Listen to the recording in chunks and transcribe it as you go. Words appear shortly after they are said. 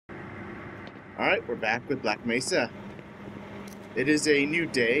Alright, we're back with Black Mesa. It is a new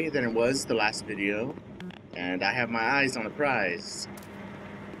day than it was the last video, and I have my eyes on a prize.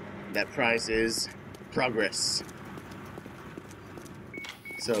 That prize is progress.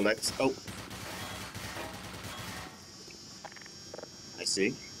 So let's... oh. I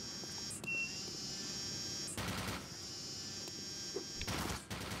see.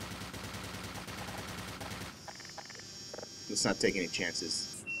 Let's not take any chances.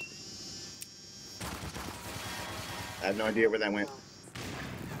 I have no idea where that went.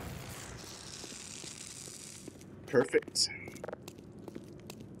 Perfect.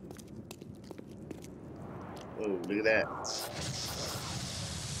 Whoa, look at that.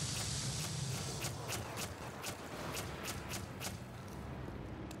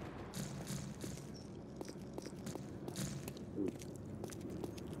 Ooh.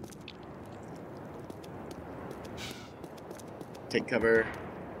 Take cover.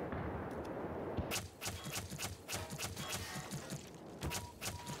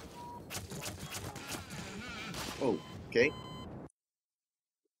 Oh, okay.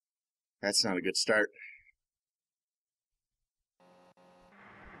 That's not a good start.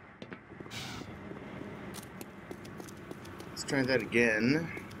 Let's try that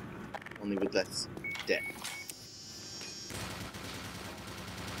again, only with less death.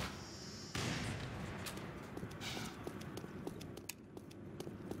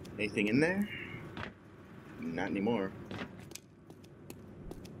 Anything in there? Not anymore.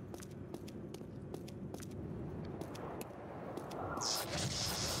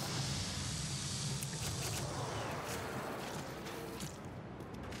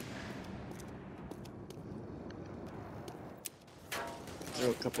 Throw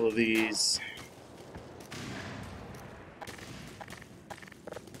a couple of these.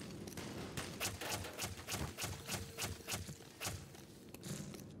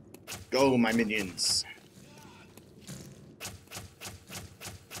 Go, my minions.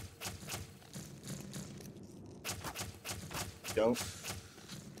 Go.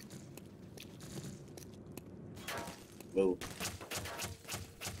 Whoa.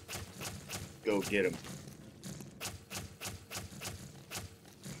 Go get him.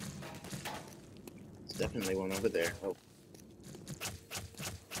 There's definitely one over there. Oh.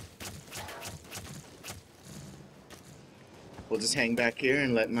 We'll just hang back here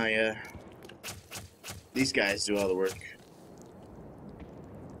and let my, these guys do all the work.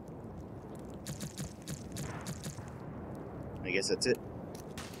 I guess that's it.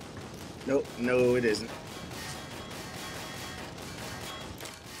 Nope, no it isn't.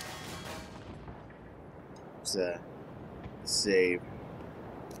 Let's, save.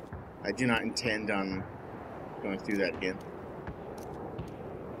 I do not intend on going through that again.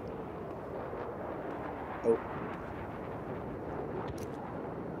 Oh.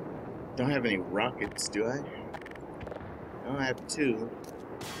 Don't have any rockets, do I? No, I have two.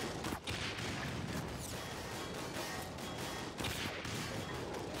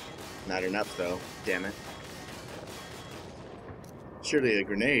 Not enough, though. Damn it. Surely a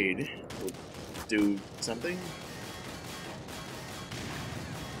grenade will do something?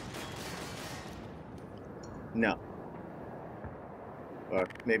 No. Or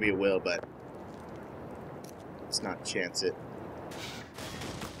maybe it will, but let's not chance it.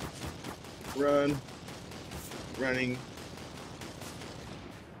 Run. Running.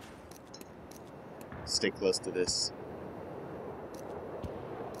 Stay close to this.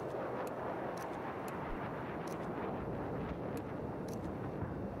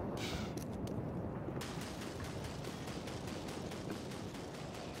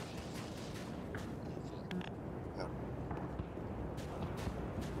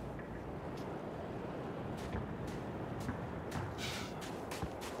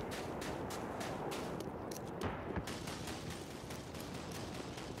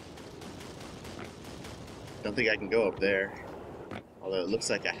 Don't think I can go up there, although it looks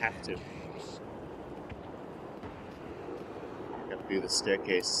like I have to. Got to do the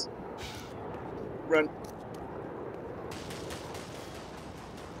staircase. Run!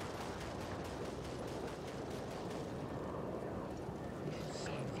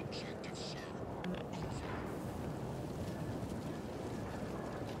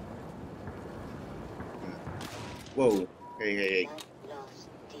 Whoa! Hey, hey, hey!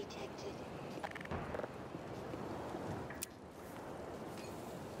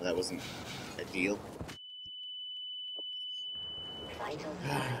 Well, that wasn't ideal. Vital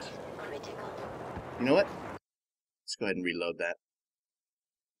damage critical. You know what? Let's go ahead and reload that.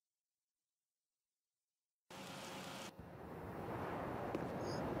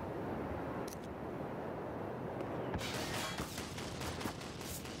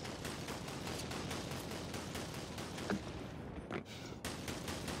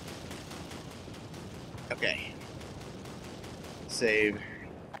 Okay. Save.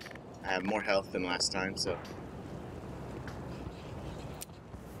 I have more health than last time, so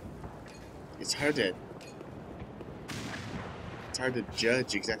it's hard to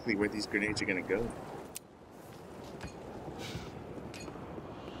judge exactly where these grenades are gonna go.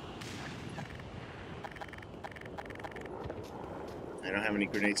 I don't have any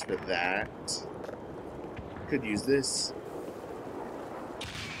grenades for that. Could use this.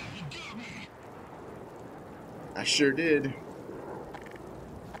 I sure did.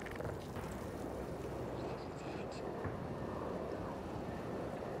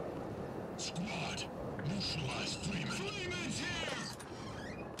 Squad, neutralize Freeman. Freeman's here!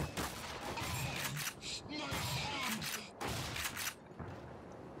 My arm!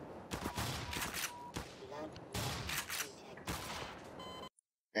 Blood detected.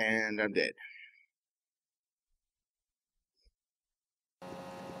 And I'm dead.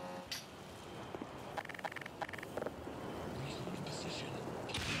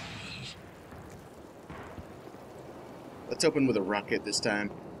 Let's open with a rocket this time.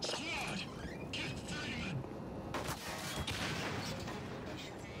 Squad, get Freeman!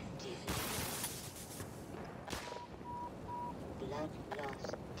 Blood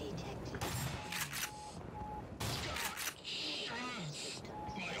loss detected.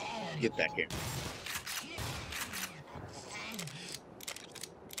 My arm! Get back here.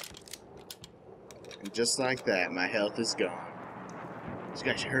 And just like that, my health is gone. These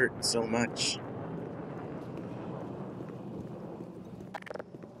guys hurt so much.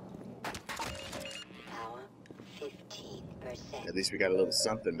 Power 15%. At least we got a little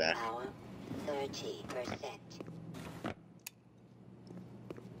something back. Power 30%.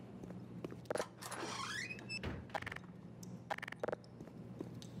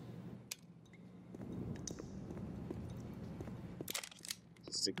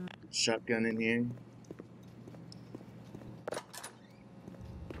 Just a shotgun in here.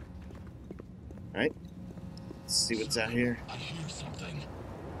 Alright. Let's see what's out here. I hear something.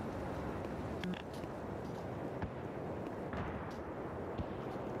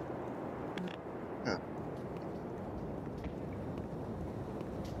 Huh.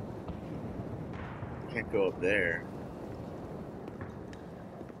 Can't go up there.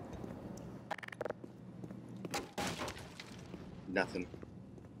 Nothing.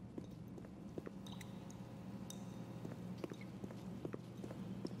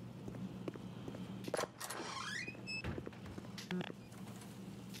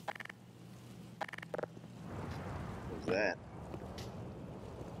 What's that?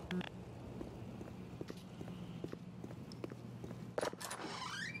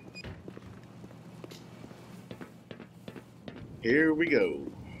 Here we go.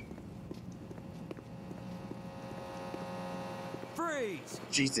 Freeze!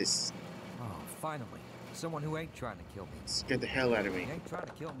 Jesus. Oh, finally. Someone who ain't trying to kill me. Scared the hell out of me. He ain't trying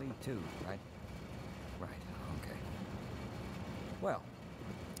to kill me too, right? Right, okay. Well,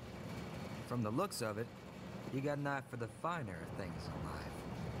 from the looks of it, you got an eye for the finer things in life.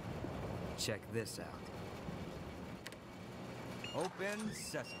 Check this out. Open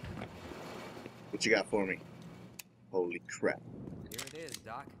sesame. What you got for me? Holy crap. Here it is,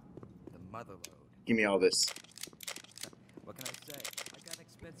 Doc. The mother lode. Give me all this. What can I say? I got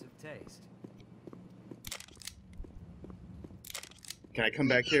expensive taste. Can I come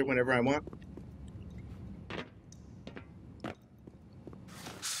back here whenever I want?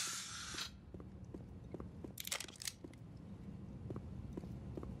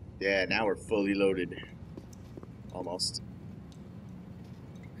 Yeah, now we're fully loaded. Almost.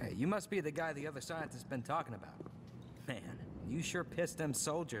 Hey, you must be the guy the other scientist's been talking about. Man, you sure pissed them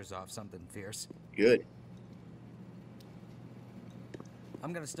soldiers off something fierce. Good.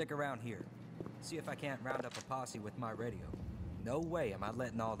 I'm gonna stick around here. See if I can't round up a posse with my radio. No way am I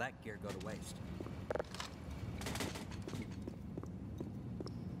letting all that gear go to waste.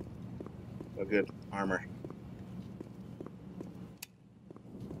 Oh, good. Armor.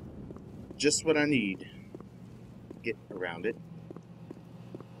 Just what I need. Get around it.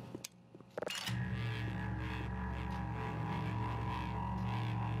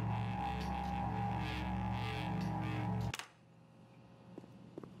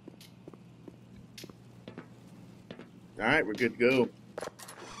 Alright, we're good to go.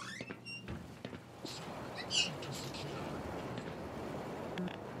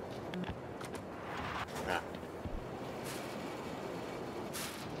 Ah.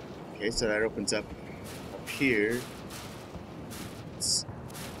 Okay, so that opens up here.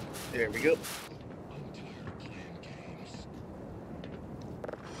 There we go.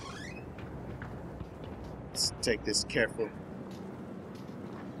 Let's take this careful.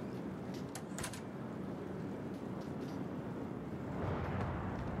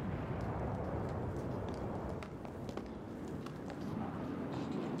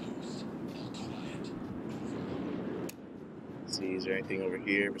 see, is there anything over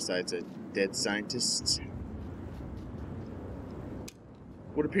here besides a dead scientist?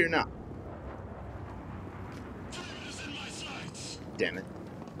 Would appear not. Freeman is in my sights! Damn it.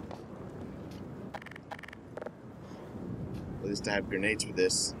 At least I have grenades for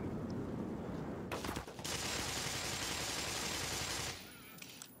this.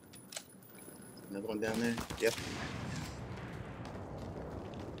 Another one down there? Yep.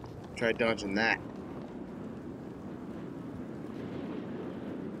 Try dodging that.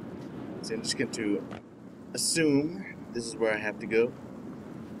 So I'm just going to assume this is where I have to go.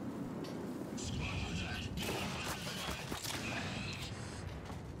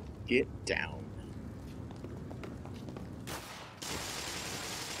 Get down.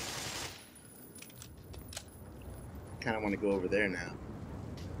 Kind of want to go over there now.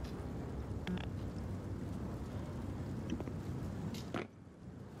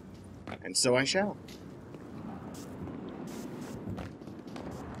 And so I shall.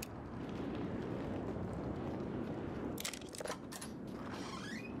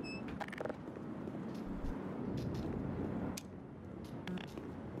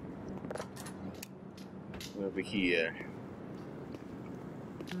 Over here.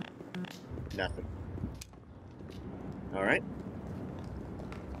 Nothing. Alright.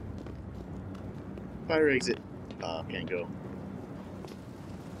 Fire exit. Oh, can't go.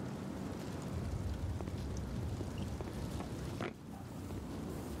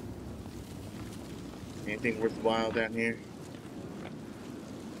 Anything worthwhile down here?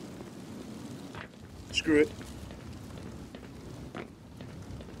 Screw it.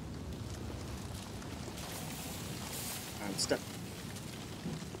 I'm stuck.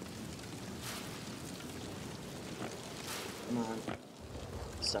 Come on.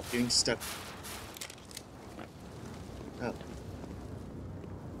 Stop getting stuck. Oh.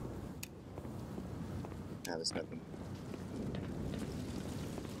 Ah, there's nothing.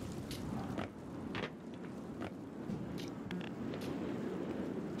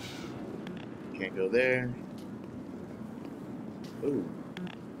 Can't go there. Ooh.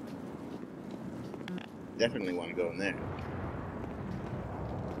 Definitely want to go in there.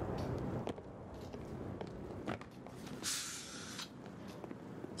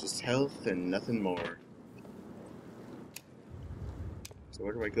 Just health and nothing more. So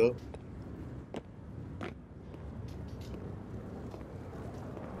where do I go?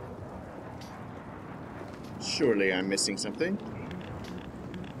 Surely I'm missing something.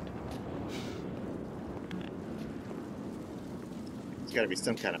 There's got to be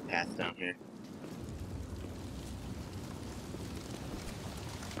some kind of path down here.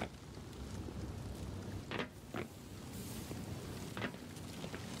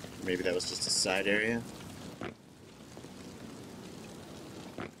 Maybe that was just a side area.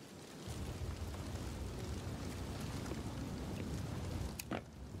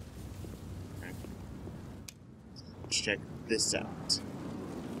 Right. Let's check this out.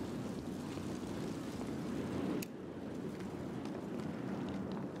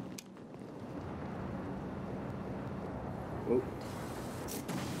 Oh.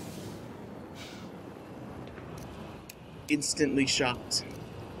 Instantly shocked.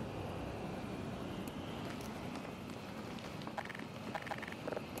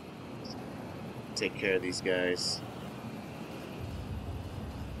 Take care of these guys.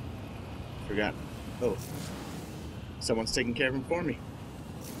 Forgot. Oh. Someone's taking care of them for me.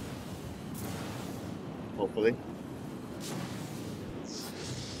 Hopefully.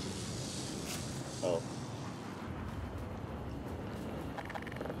 Oh.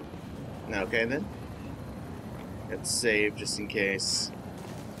 Okay then. Let's save just in case.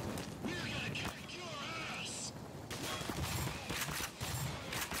 We're gonna kick your ass!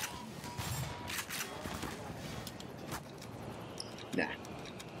 Nah.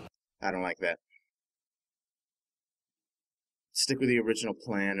 I don't like that. Stick with the original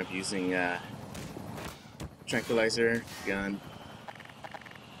plan of using tranquilizer gun.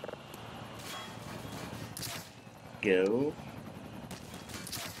 Go.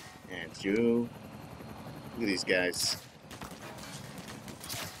 And you. Look at these guys.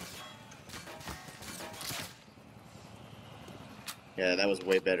 Yeah, that was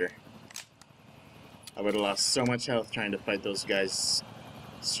way better. I would have lost so much health trying to fight those guys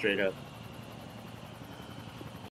straight up.